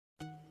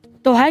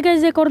तो hi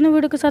guys, एक और नई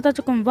वीडियो के साथ आ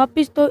चुका हूँ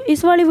वापस। तो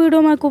इस वाली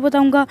वीडियो में आपको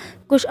बताऊंगा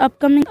कुछ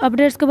अपकमिंग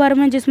अपडेट्स के बारे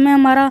में, जिसमें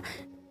हमारा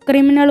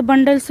क्रिमिनल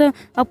बंडल्स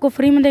आपको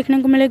फ्री में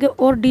देखने को मिलेगा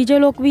और डीजे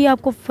लोक भी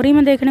आपको फ्री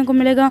में देखने को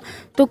मिलेगा।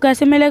 तो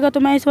कैसे मिलेगा तो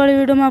मैं इस वाली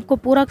वीडियो में आपको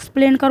पूरा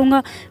एक्सप्लेन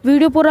करूंगा।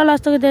 वीडियो पूरा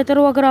लास्ट तक देते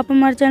रहो। अगर आप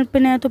हमारे चैनल पे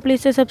नए हैं तो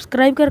प्लीज़ से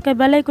सब्सक्राइब करके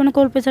बेल आइकन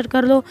को ऑल पे सेट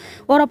कर दो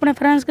और अपने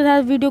फ्रेंड्स के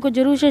साथ वीडियो को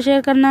जरूर से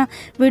शेयर करना।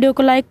 वीडियो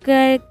को लाइक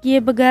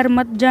किए बगैर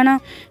मत जाना।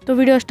 तो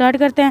वीडियो स्टार्ट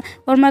करते हैं।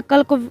 और मैं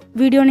कल को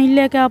वीडियो नहीं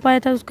लेके आ पाया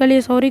था, उसके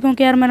लिए सॉरी,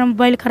 क्योंकि यार मेरा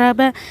मोबाइल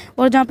ख़राब है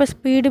और जहाँ पे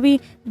स्पीड भी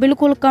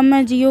बिल्कुल कम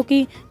है जियो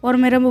की, और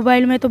मेरे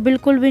मोबाइल में तो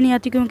बिल्कुल भी नहीं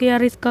आती, क्योंकि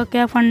यार इसका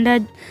क्या फंड है,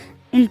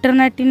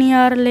 इंटरनेट ही नहीं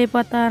यार ले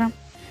पाता यार,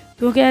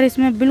 क्योंकि यार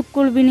इसमें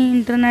बिल्कुल भी नहीं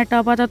इंटरनेट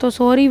आ पाता। तो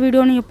सॉरी,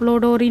 वीडियो नहीं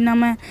अपलोड हो रही, ना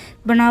मैं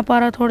बना पा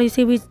रहा, थोड़ी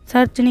सी भी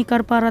सर्च नहीं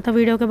कर पा रहा था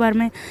वीडियो के बारे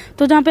में।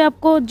 तो जहाँ पे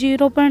आपको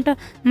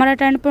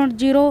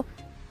 10.0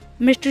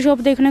 मिस्ट्री शॉप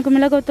देखने को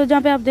मिलेगा। तो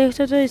जहाँ पे आप देख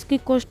सकते हो इसकी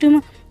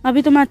कॉस्ट्यूम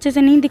अभी तो मैं अच्छे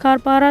से नहीं दिखा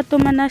पा रहा, तो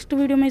मैं नेक्स्ट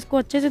वीडियो में इसको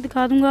अच्छे से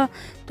दिखा दूंगा।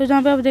 तो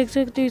जहाँ पे आप देख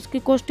सकते हो इसकी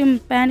कॉस्ट्यूम,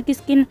 पैन की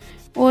स्किन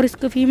और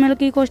इसके फीमेल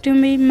की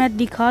कॉस्ट्यूम भी मैं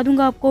दिखा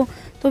दूंगा आपको।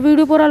 तो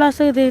वीडियो पूरा लास्ट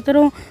तक देखते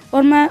रहो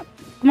और मैं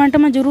कमेंट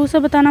में ज़रूर से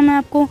बताना मैं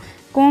आपको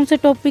कौन से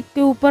टॉपिक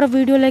के ऊपर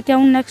वीडियो लेके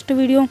आऊँ नेक्स्ट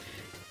वीडियो,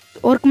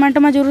 और कमेंट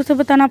में ज़रूर से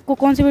बताना आपको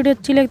कौन सी वीडियो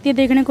अच्छी लगती है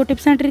देखने को,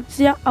 टिप्स एंड ट्रिक्स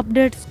या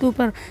अपडेट्स के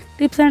ऊपर।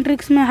 टिप्स एंड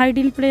ट्रिक्स में हाइड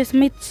इन प्लेस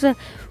मिथ्स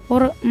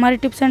और हमारी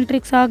टिप्स एंड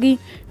ट्रिक्स आ गई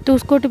तो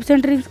उसको टिप्स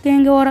एंड ट्रिक्स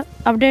कहेंगे, और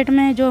अपडेट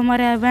में जो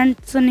हमारे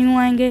इवेंट्स न्यू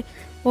आएंगे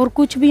और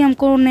कुछ भी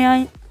हमको नया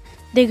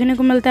देखने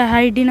को मिलता है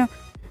हाइड इन,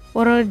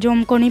 और जो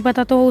हमको नहीं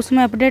पता तो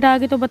उसमें अपडेट आ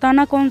गई। तो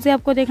बताना कौन से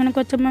आपको देखने को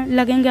अच्छे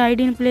लगेंगे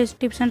hide in place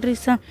tips and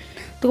tricks.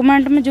 तो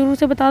कमेंट में ज़रूर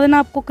से बता देना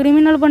आपको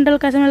क्रिमिनल बंडल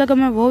कैसे मिलेगा,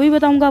 मैं वो भी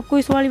बताऊंगा आपको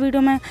इस वाली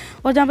वीडियो में।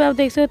 और जहाँ पे आप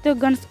देख सकते हो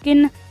गन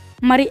स्किन,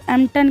 हमारी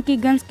M10 की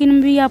गन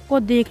स्किन भी आपको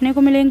देखने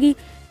को मिलेंगी।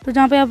 तो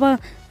जहाँ पे आप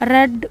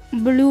रेड,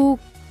 ब्लू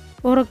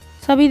और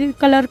सभी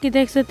कलर की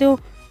देख सकते हो।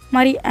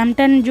 हमारी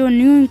M10 जो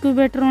न्यू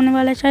इंक्यूबेटर होने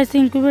वाला है, शायद से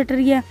इंक्यूबेटर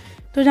ही है।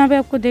 तो जहाँ पे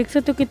आपको देख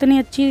सकते हो कितनी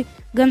अच्छी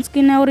गन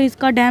स्किन है, और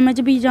इसका डैमेज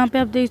भी जहाँ पे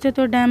आप देख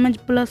सकते हो डैमेज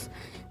प्लस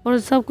और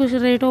सब कुछ,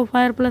 रेट ऑफ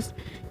फायर प्लस।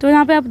 तो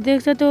यहाँ पे आप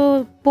देख सकते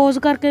हो, पॉज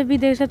करके भी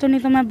देख सकते हो,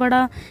 नहीं तो मैं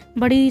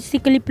बड़ी सी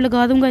क्लिप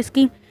लगा दूंगा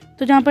इसकी।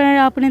 तो जहाँ पर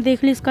आपने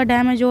देख ली इसका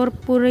डैमेज और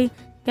पूरी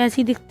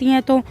कैसी दिखती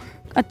हैं। तो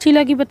अच्छी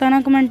लगी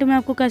बताना कमेंट में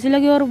आपको कैसी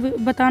लगी, और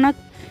बताना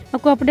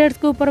आपको अपडेट्स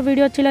के ऊपर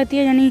वीडियो अच्छी लगती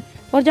है यानी।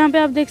 और जहाँ पे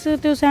आप देख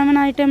सकते हो 7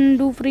 आइटम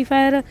डू फ्री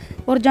फायर,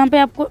 और जहाँ पे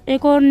आपको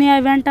एक और नया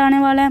इवेंट आने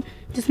वाला है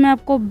जिसमें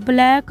आपको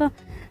ब्लैक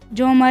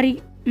जो हमारी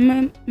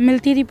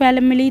मिलती थी,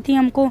 पहले मिली थी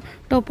हमको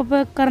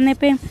टॉपअप करने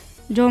पे,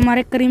 जो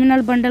हमारे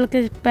क्रिमिनल बंडल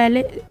के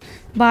पहले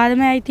बाद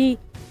में आई थी,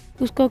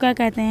 उसको क्या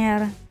कहते हैं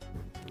यार,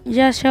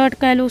 या शर्ट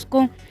कह लो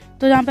उसको।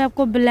 तो जहाँ पे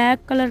आपको ब्लैक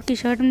कलर की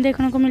शर्ट में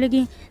देखने को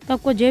मिलेगी, तो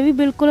आपको ये भी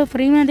बिल्कुल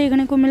फ्री में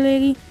देखने को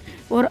मिलेगी।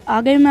 और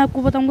आगे मैं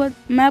आपको बताऊँगा,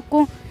 मैं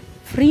आपको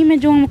फ्री में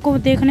जो हमको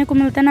देखने को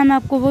मिलता है ना, मैं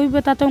आपको वो भी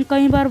बताता हूँ,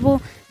 कई बार वो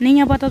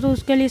नहीं आ पाता तो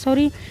उसके लिए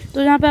सॉरी।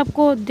 तो यहाँ पे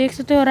आपको देख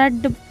सकते हो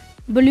रेड,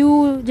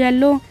 ब्लू,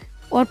 येलो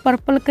और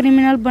पर्पल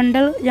क्रिमिनल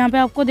बंडल यहाँ पे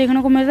आपको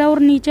देखने को मिल रहा है। और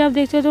नीचे आप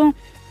देख सकते हो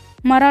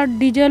हमारा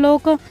डीजे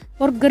लोक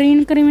और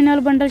ग्रीन क्रिमिनल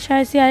बंडल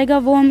शायद से आएगा,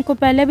 वो हमको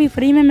पहले भी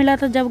फ्री में मिला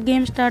था जब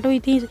गेम स्टार्ट हुई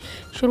थी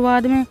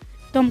शुरुआत में।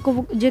 तो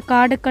हमको ये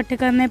कार्ड इकट्ठे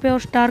करने पे और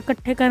स्टार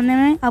इकट्ठे करने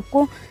में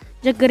आपको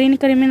जो ग्रीन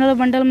क्रिमिनल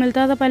बंडल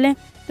मिलता था पहले,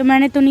 तो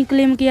मैंने तो नहीं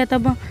क्लेम किया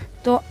तब,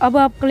 तो अब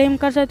आप क्लेम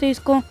कर सकते हो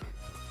इसको।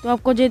 तो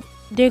आपको जो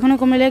देखने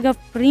को मिलेगा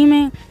फ्री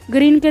में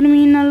ग्रीन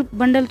क्रिमिनल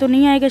बंडल तो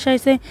नहीं आएगा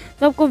शायद से।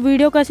 तो आपको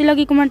वीडियो कैसी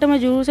लगी कमेंट में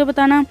ज़रूर से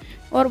बताना,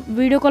 और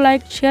वीडियो को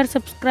लाइक शेयर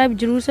सब्सक्राइब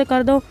जरूर से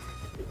कर दो।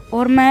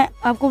 और मैं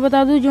आपको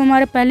बता दूं, जो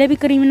हमारे पहले भी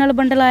क्रिमिनल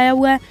बंडल आया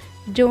हुआ है,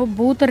 जो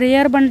बहुत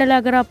रेयर बंडल है,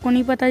 अगर आपको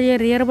नहीं पता ये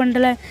रेयर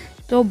बंडल है,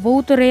 तो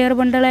बहुत रेयर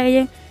बंडल है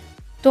ये,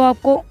 तो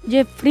आपको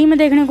ये फ्री में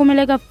देखने को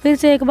मिलेगा फिर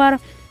से एक बार।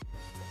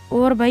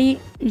 और भाई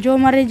जो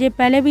हमारे ये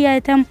पहले भी आए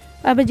थे हम,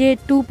 अब ये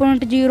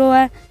 2.0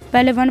 है,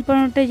 पहले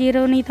 1.0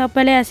 नहीं था,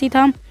 पहले ऐसी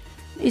था।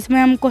 इसमें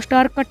हमको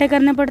स्टार इकट्ठे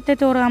करने पड़ते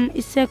थे और हम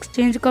इससे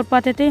एक्सचेंज कर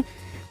पाते थे,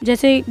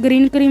 जैसे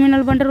ग्रीन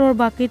क्रिमिनल बंडल, और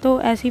बाकी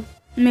तो ऐसे ही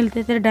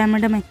मिलते थे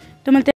डायमंड में। तो मिलते